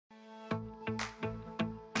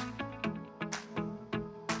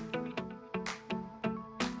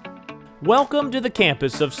Welcome to the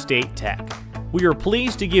campus of State Tech. We are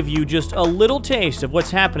pleased to give you just a little taste of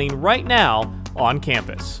what's happening right now on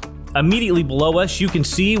campus. Immediately below us, you can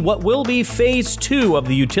see what will be Phase 2 of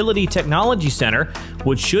the Utility Technology Center,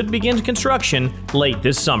 which should begin construction late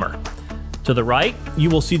this summer. To the right,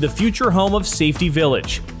 you will see the future home of Safety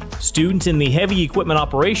Village. Students in the Heavy Equipment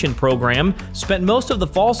Operation program spent most of the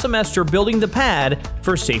fall semester building the pad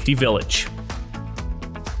for Safety Village.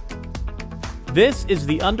 This is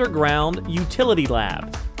the underground utility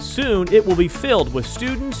lab. Soon it will be filled with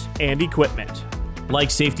students and equipment. Like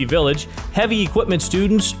Safety Village, heavy equipment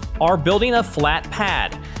students are building a flat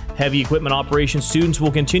pad. Heavy equipment operations students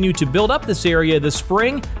will continue to build up this area this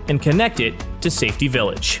spring and connect it to Safety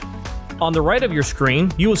Village. On the right of your screen,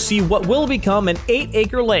 you will see what will become an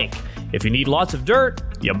 8-acre lake. If you need lots of dirt,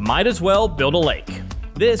 you might as well build a lake.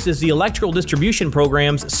 This is the Electrical Distribution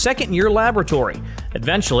Program's second-year laboratory.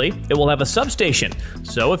 Eventually, it will have a substation,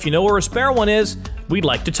 so if you know where a spare one is, we'd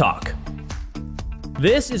like to talk.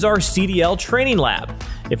 This is our CDL training lab.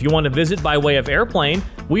 If you want to visit by way of airplane,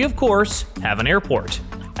 we of course have an airport.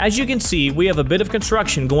 As you can see, we have a bit of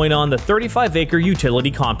construction going on the 35-acre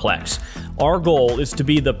utility complex. Our goal is to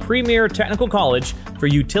be the premier technical college for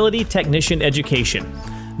utility technician education.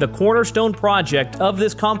 The cornerstone project of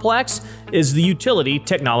this complex is the Utility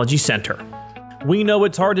Technology Center. We know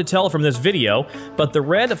it's hard to tell from this video, but the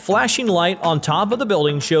red flashing light on top of the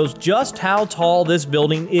building shows just how tall this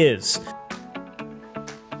building is.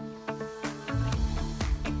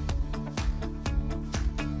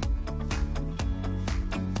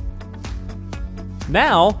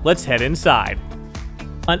 Now, let's head inside.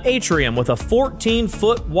 An atrium with a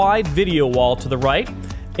 14-foot wide video wall to the right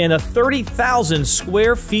and a 30,000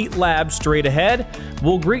 square feet lab straight ahead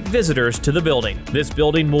will greet visitors to the building. This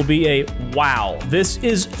building will be a wow, this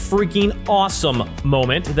is freaking awesome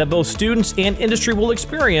moment that both students and industry will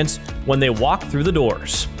experience when they walk through the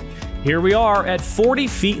doors. Here we are at 40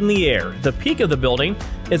 feet in the air. The peak of the building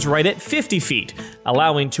is right at 50 feet,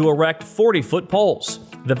 allowing to erect 40-foot poles.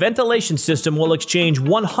 The ventilation system will exchange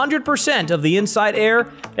 100% of the inside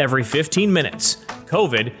air every 15 minutes.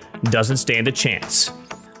 COVID doesn't stand a chance.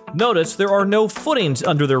 Notice there are no footings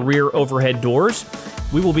under the rear overhead doors.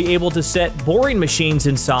 We will be able to set boring machines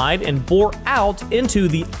inside and bore out into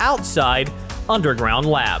the outside underground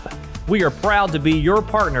lab. We are proud to be your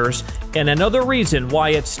partners, and another reason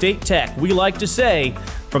why at State Tech we like to say,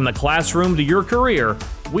 from the classroom to your career,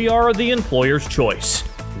 we are the employer's choice.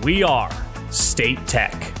 We are State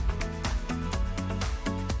Tech.